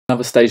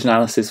Another stage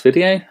analysis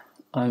video.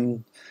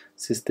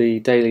 This is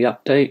the daily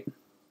update.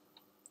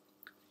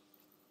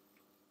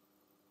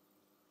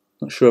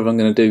 Not sure if I'm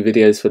going to do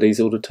videos for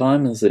these all the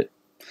time as it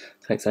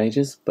takes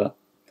ages, but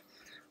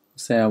we'll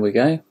see how we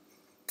go.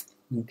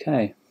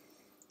 Okay,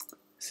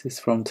 this is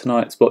from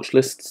tonight's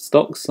Watchlist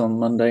stocks on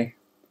Monday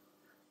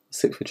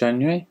 6th of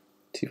January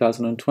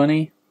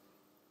 2020.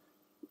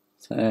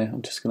 So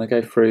I'm just going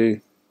to go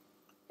through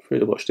the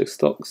Watchlist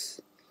stocks.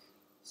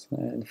 So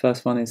the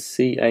first one is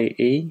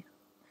CAE.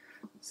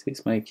 So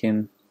it's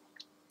making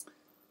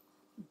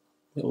a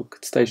little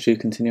stage 2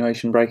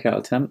 continuation breakout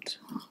attempt.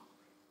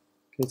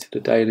 Go to the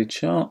daily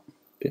chart, a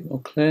bit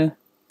more clear.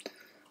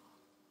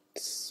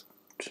 It's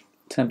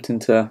attempting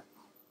to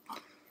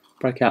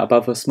break out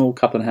above a small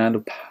cup and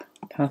handle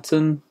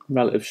pattern.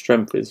 Relative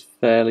strength is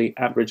fairly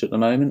average at the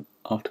moment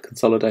after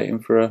consolidating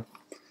for a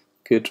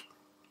good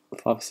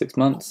 5 or 6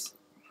 months.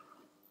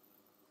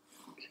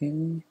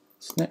 Okay,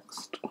 what's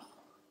next?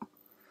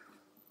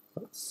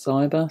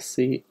 Cyber,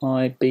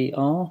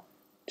 CIBR,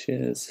 which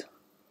is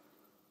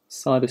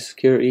cyber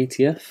security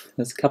ETF.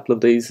 There's a couple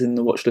of these in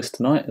the watch list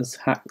tonight. There's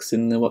hacks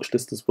in the watch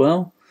list as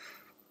well,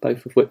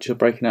 both of which are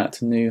breaking out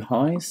to new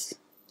highs.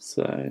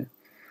 So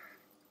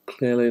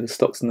clearly the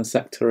stocks in the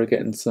sector are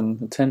getting some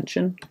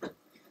attention.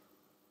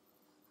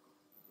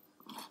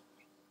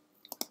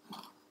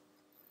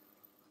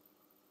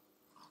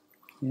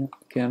 Yeah,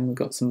 again we've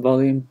got some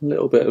volume, a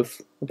little bit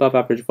of above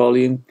average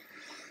volume.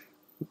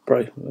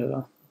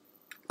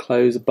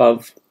 Close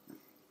above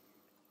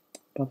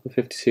the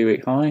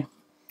 52-week high.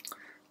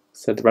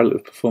 So the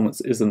relative performance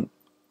isn't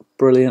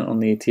brilliant on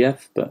the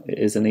ETF, but it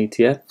is an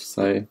ETF,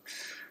 so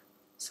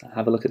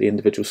have a look at the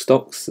individual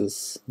stocks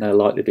as they're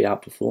likely to be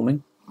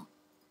outperforming.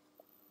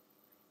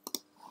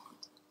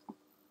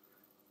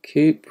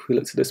 Coop, we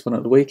looked at this one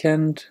at the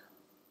weekend.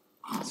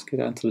 Let's go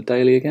down to the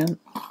daily again.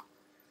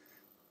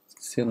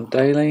 See on the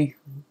daily,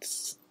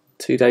 it's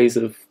 2 days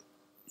of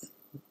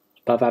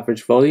above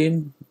average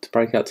volume to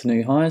break out to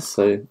new highs,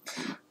 so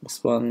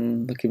this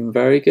one looking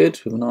very good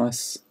with a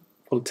nice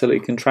volatility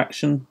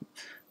contraction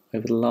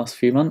over the last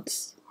few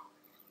months.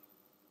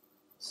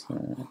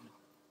 So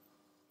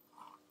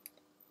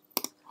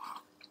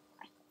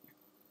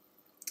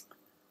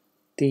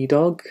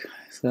D-Dog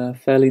is a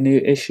fairly new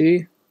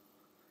issue.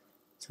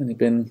 It's only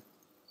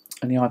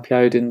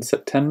IPO'd in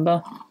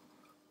September.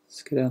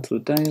 Let's go down to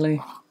the daily.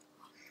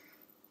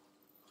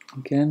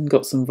 Again,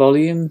 got some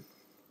volume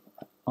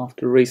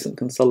after recent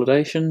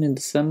consolidation in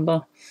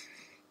December.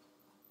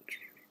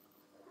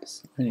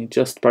 It's only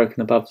just broken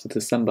above the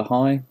December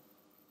high.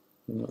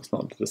 Well, it's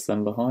not the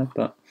December high,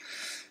 but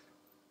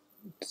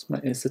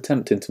it's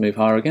attempting to move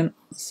higher again.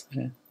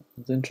 So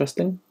it's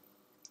interesting.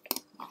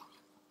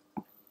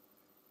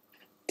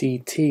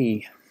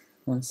 DT.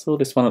 I saw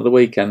this one at the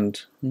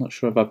weekend. I'm not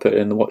sure if I put it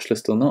in the watch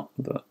list or not,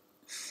 but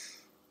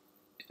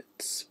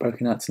it's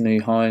broken out to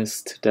new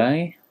highs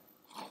today.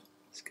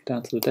 Let's get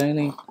down to the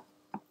daily.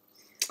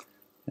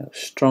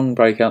 Strong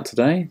breakout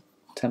today,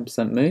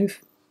 10%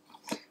 move.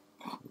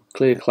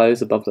 Clear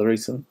close above the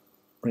recent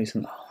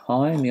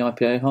high and the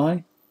IPO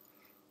high.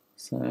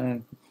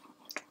 So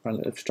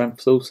relative strength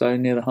is also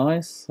near the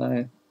highs,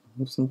 so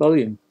with some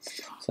volume.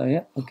 So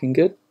yeah, looking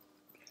good.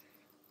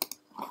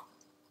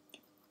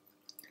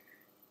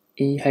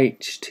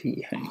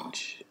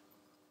 EHTH.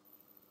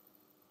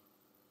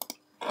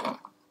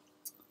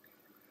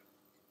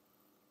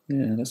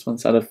 Yeah, this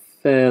one's had a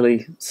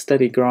fairly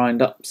steady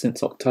grind up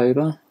since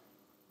October.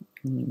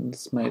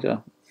 It's made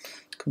a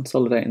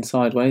consolidating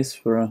sideways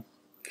for a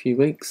few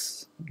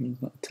weeks,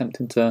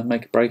 attempting to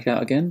make a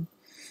breakout again.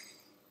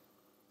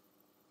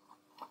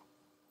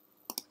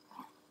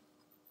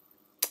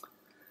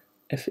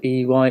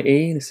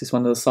 FEYE, this is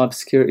one of the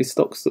cybersecurity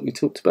stocks that we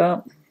talked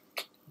about.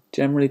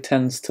 Generally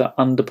tends to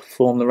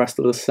underperform the rest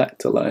of the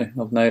sector though,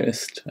 I've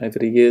noticed over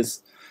the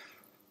years.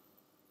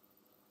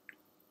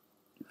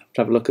 I have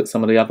to have a look at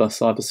some of the other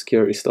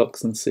cybersecurity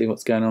stocks and see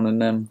what's going on in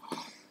them.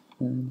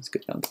 Let's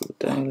get down to the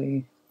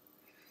daily.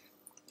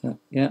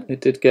 Yeah,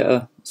 it did get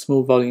a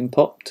small volume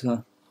pop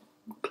to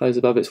close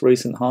above its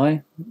recent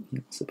high.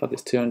 It's above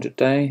its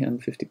 200-day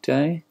and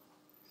 50-day.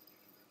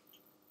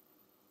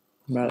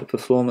 Relative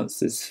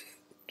performance is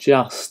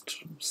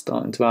just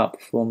starting to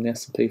outperform the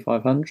S&P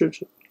 500.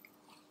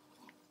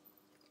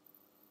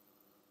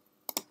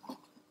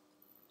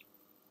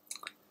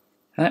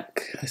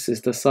 Hack, this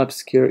is the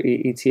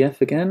cybersecurity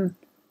ETF again.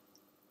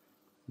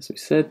 As we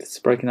said, it's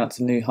breaking out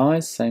to new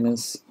highs, same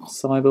as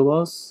Cyber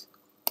was.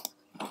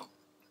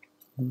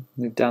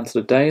 Move down to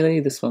the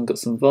daily. This one got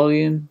some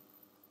volume.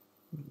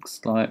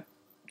 Looks like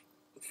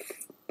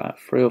about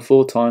 3 or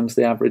 4 times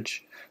the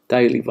average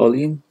daily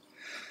volume.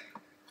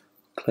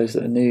 Closed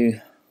at a new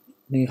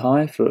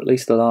high for at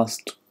least the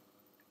last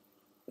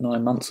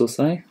 9 months or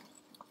so.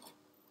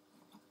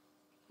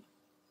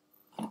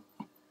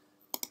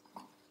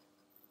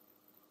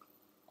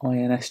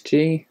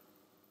 INSG,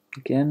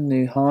 again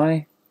new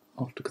high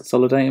after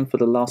consolidating for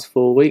the last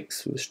 4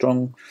 weeks with a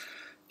strong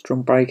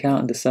breakout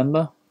in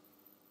December.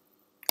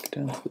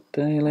 Down to the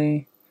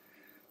daily.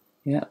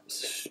 Yeah,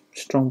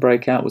 strong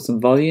breakout with some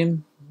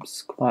volume.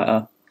 It's quite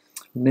a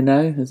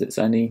minnow as it's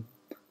only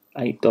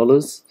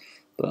 $8,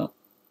 but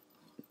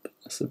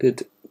that's a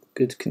good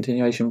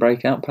continuation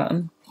breakout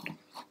pattern.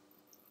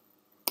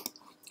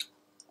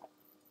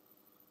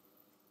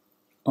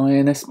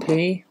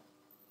 INSP,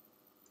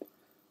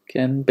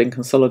 again, been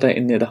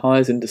consolidating near the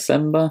highs in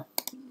December.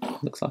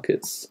 Looks like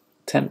it's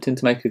attempting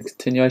to make a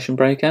continuation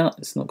breakout.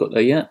 It's not got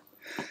there yet,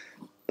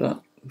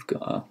 but we've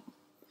got a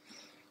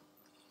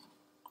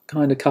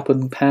kind of cup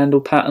and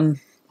handle pattern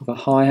with a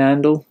high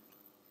handle,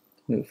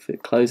 with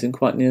it closing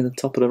quite near the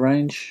top of the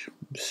range.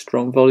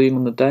 Strong volume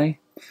on the day.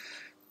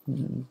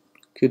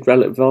 Good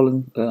relative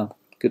volume,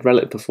 good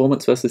relative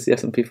performance versus the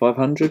S&P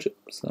 500.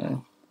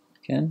 So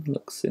again,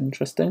 looks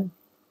interesting.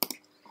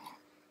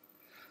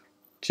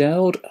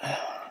 Geld,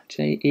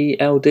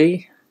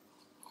 G-E-L-D.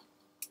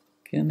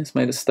 Again, it's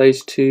made a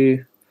stage 2.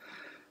 You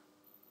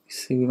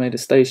see, we made a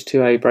stage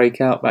 2A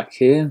breakout back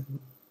here.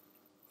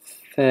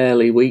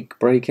 Fairly weak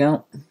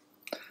breakout.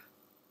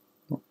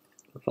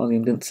 The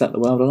volume didn't set the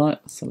world alight.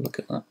 Let's have a look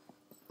at that.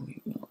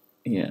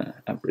 Yeah,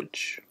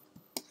 average.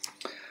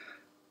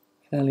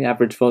 Fairly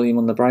average volume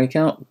on the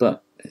breakout,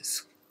 but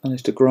it's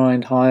managed to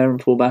grind higher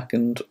and pull back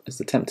and is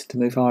attempted to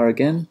move higher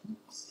again.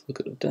 Let's look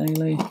at the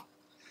daily.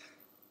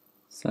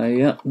 So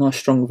yeah, nice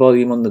strong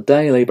volume on the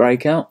daily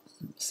breakout.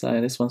 So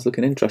this one's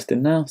looking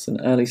interesting now. It's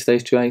an early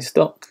stage 2A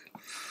stock.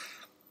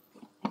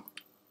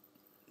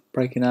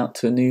 Breaking out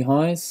to new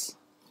highs.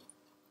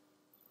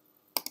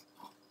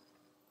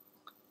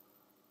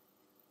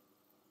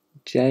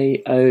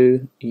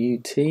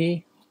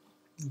 J-O-U-T.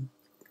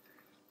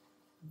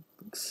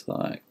 Looks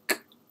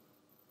like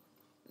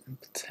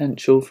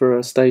potential for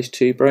a stage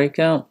 2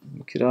 breakout.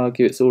 You could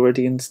argue it's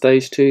already in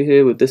stage 2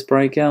 here with this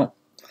breakout.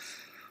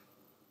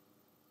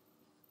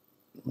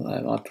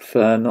 Although I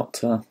prefer not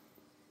to,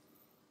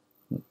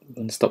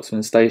 when stocks are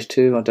in stage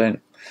 2, I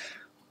don't,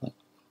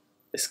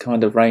 this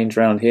kind of range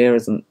around here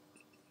isn't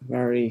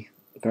very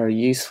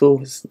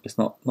useful. It's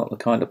not the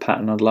kind of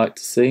pattern I'd like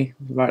to see.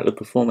 The relative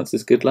performance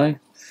is good though.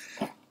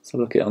 So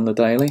look at it on the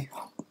daily.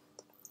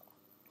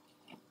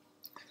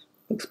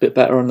 Looks a bit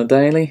better on the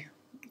daily.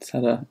 It's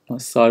had a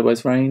nice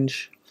sideways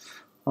range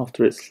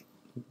after it's,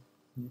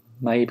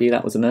 maybe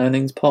that was an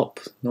earnings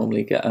pop.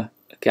 Normally get a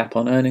gap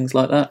on earnings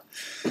like that.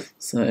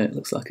 So it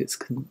looks like it's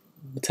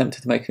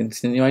attempted to make a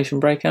continuation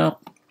breakout.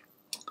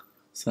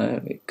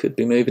 So it could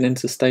be moving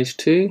into stage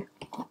 2.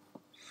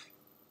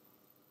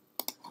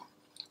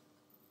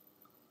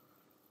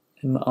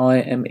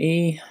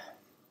 MIME,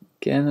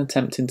 again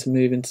attempting to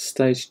move into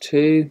stage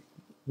 2.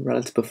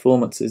 Relative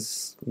performance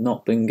has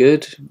not been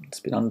good.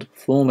 It's been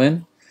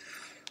underperforming,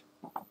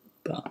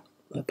 but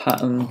the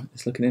pattern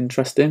is looking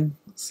interesting.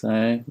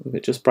 So with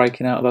it just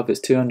breaking out above its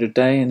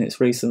 200-day and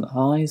its recent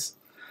highs,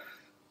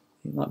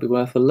 it might be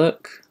worth a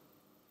look.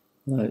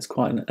 Although it's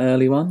quite an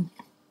early one.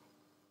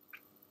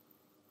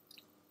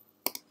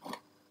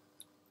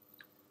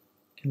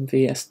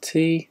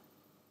 MVST.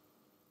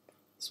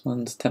 This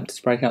one's attempted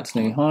to break out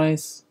to new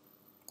highs.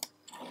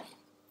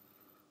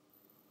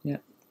 Yeah,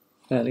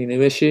 fairly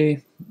new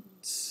issue.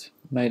 It's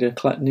made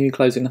a new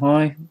closing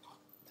high.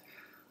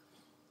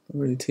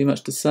 Not really too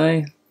much to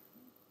say.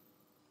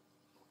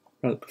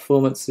 Relative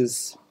performance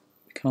is,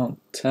 can't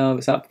tell if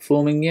it's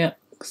outperforming yet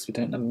because we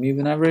don't have a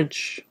moving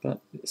average, but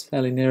it's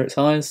fairly near its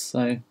highs,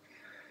 so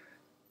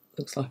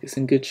looks like it's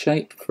in good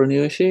shape for a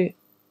new issue.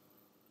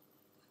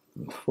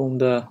 We've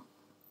formed a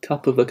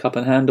cup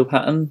and handle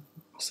pattern,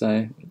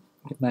 so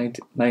it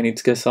may need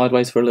to go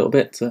sideways for a little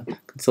bit to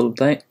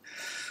consolidate,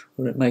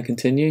 or it may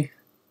continue.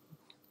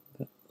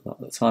 But a lot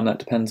of the time that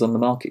depends on the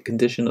market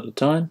condition at the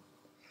time.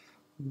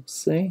 We'll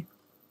see.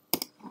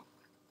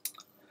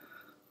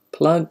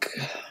 Plug.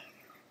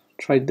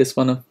 Traded this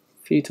one a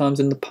few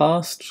times in the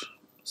past.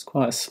 It's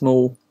quite a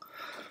small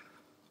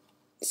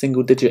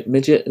single-digit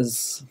midget,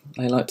 as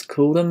they like to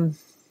call them.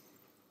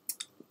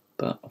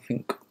 But I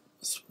think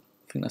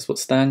that's what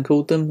Stan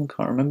called them. I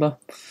can't remember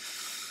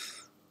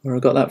where I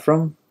got that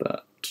from,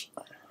 but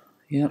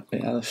yeah,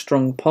 it had a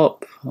strong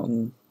pop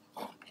on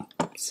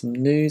some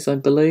news, I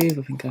believe.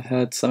 I think I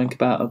heard something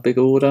about a big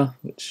order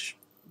which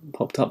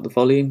popped up the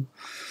volume.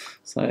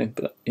 So,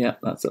 but yeah,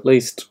 that's at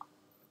least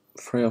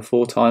 3 or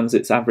 4 times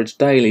its average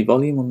daily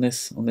volume on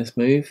this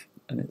move,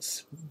 and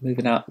it's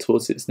moving out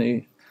towards its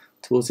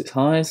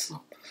highs.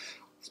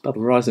 It's above a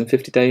rising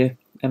 50-day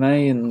MA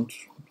and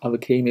other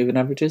key moving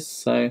averages,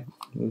 so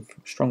with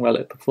strong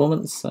relative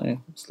performance, so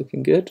it's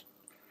looking good.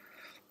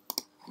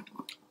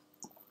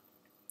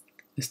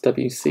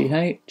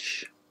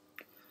 SWCH.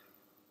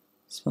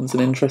 This one's an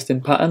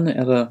interesting pattern. It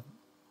had a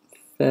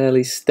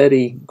fairly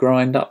steady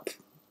grind up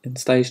in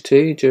stage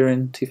 2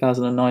 during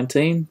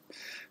 2019.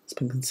 It's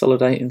been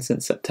consolidating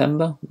since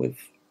September with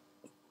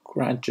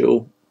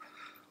gradual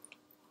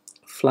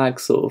flag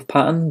sort of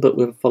pattern, but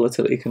with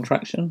volatility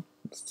contraction.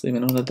 Let's zoom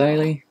in on a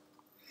daily.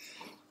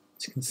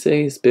 As you can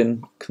see, it's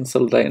been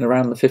consolidating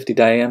around the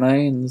 50-day MA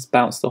and has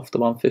bounced off the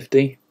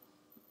 150.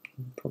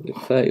 Probably the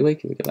 30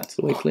 week if we go back to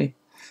the weekly.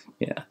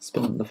 Yeah, it's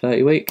been on the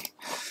 30 week.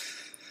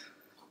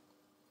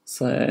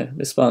 So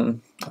this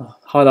one,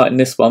 highlighting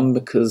this one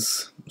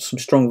because some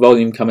strong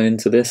volume coming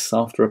into this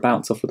after a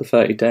bounce off of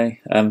the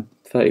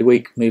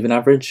 30-week moving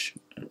average,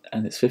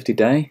 and it's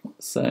 50-day.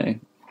 So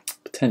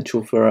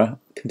potential for a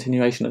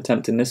continuation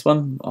attempt in this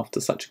one after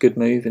such a good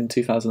move in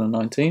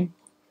 2019.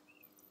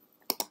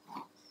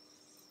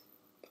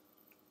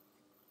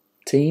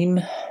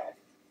 Team.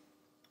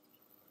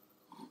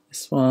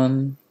 This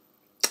one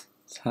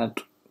has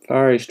had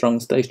very strong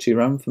stage 2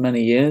 run for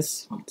many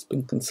years. It's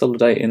been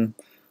consolidating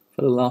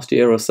for the last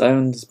year or so,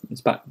 and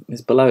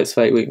it's below its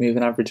 30-week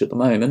moving average at the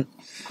moment.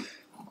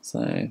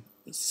 So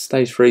it's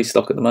stage 3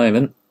 stock at the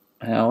moment.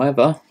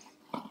 However,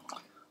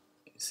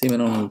 zooming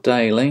on a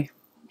daily,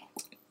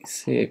 you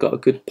see it got a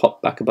good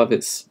pop back above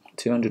its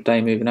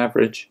 200-day moving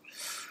average.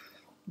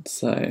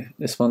 So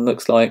this one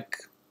looks like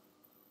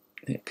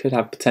it could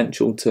have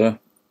potential to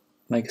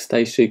make a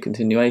stage 2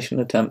 continuation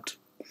attempt.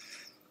 It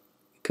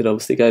could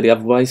obviously go the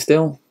other way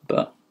still,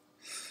 but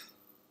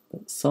the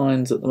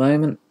signs at the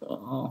moment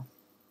are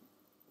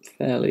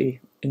fairly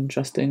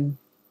interesting.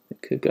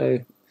 It could go,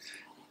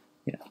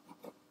 yeah.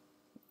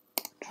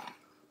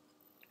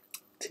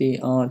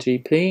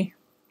 TRGP.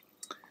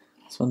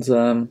 This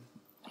one's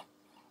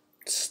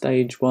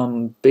stage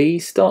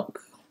 1B stock.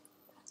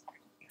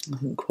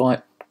 Hasn't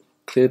quite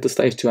cleared the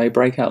stage 2A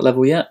breakout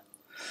level yet.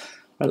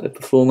 Relative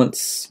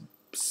performance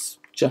is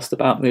just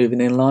about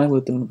moving in line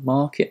with the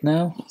market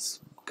now. It's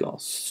got a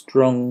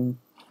strong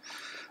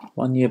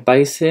 1-year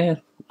base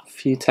here. A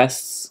few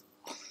tests,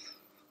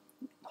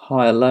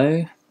 higher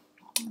low.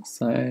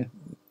 So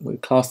we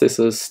class this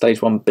as stage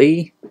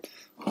 1B.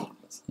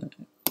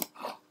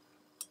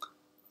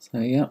 So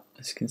yeah,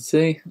 as you can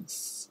see,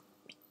 it's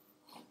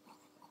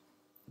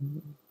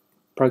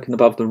broken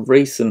above the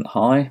recent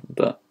high,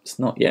 but it's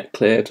not yet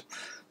cleared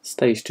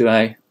stage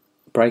 2A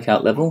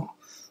breakout level.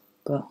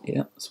 But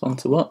yeah, it's one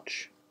to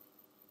watch.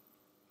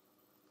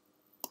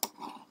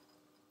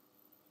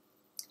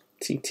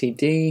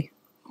 TTD,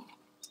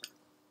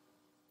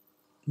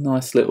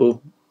 nice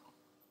little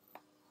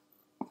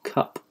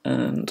cup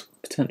and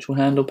potential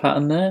handle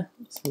pattern there.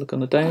 Let's look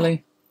on the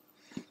daily.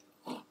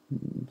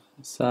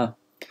 It's a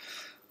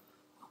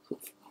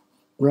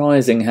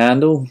rising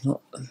handle.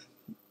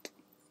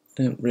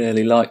 Don't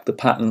really like the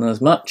pattern as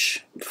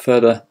much.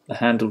 Prefer the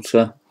handle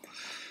to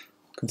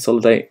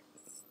consolidate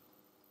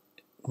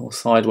or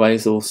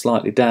sideways or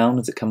slightly down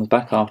as it comes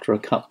back after a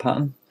cup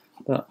pattern.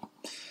 But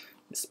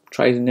it's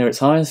trading near its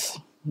highs.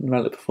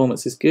 Relative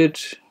performance is good.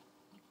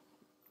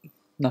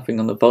 Nothing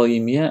on the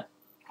volume yet.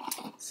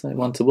 So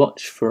one to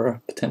watch for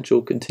a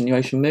potential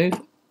continuation move.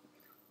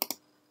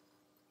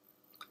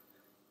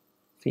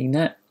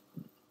 VNet.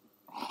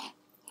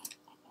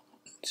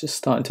 Just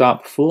starting to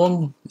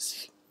outperform.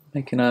 It's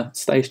making a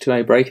stage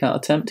 2A breakout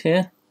attempt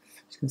here.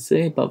 As you can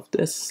see above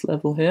this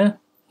level here.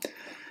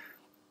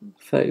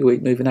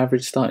 30-week moving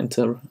average starting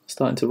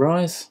to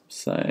rise.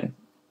 So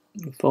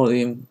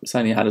volume, it's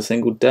only had a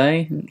single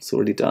day. It's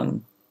already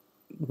done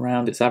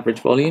around its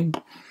average volume.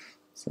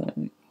 So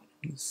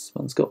this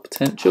one's got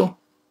potential.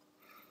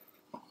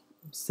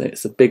 So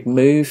it's a big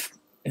move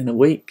in a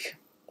week.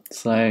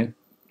 So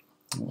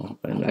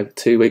over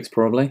 2 weeks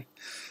probably.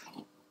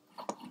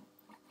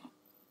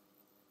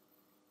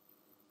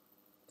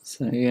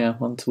 So yeah,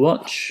 one to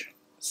watch.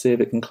 See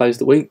if it can close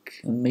the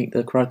week and meet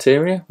the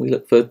criteria. We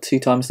look for 2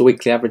 times the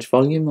weekly average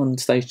volume on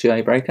stage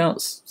 2A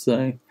breakouts.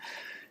 So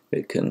if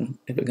it can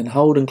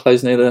hold and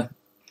close near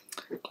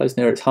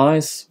its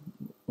highs,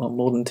 well,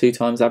 more than 2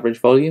 times average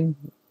volume,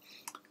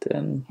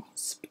 then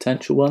it's a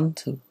potential one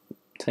to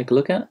take a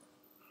look at.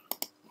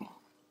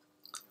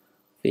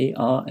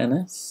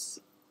 VRNS.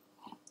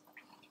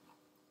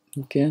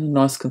 Again, a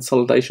nice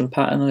consolidation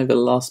pattern over the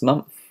last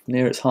month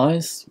near its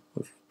highs,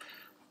 with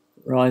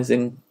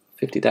rising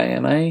 50-day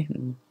MA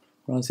and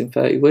rising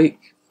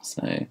 30-week.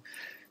 So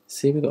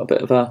see, we've got a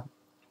bit of a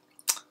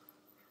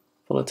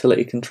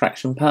volatility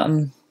contraction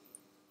pattern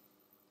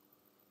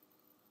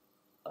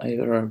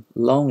over a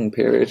long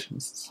period.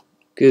 It's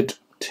a good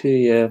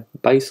 2-year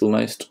base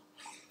almost,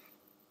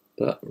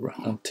 but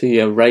a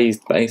 2-year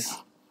raised base.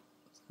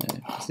 So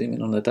zoom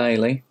in on the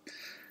daily.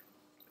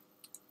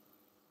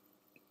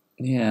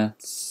 Yeah,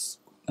 it's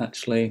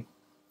actually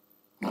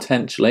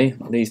potentially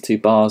these 2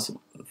 bars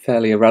are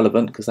fairly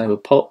irrelevant because they were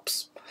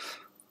pops,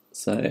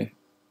 so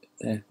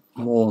they're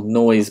more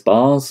noise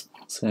bars.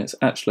 So it's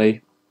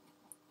actually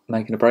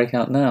making a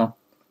breakout now.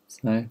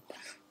 So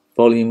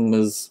volume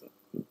was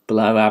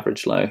below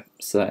average low,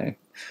 so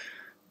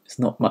it's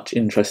not much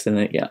interest in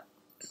it yet,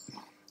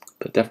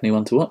 but definitely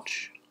one to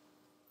watch.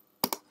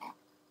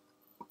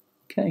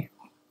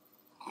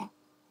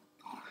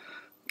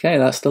 Okay,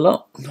 that's the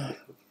lot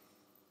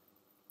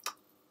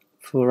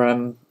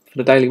for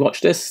the daily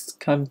watch list.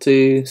 Come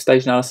to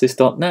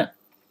stageanalysis.net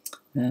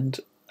and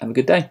have a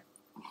good day.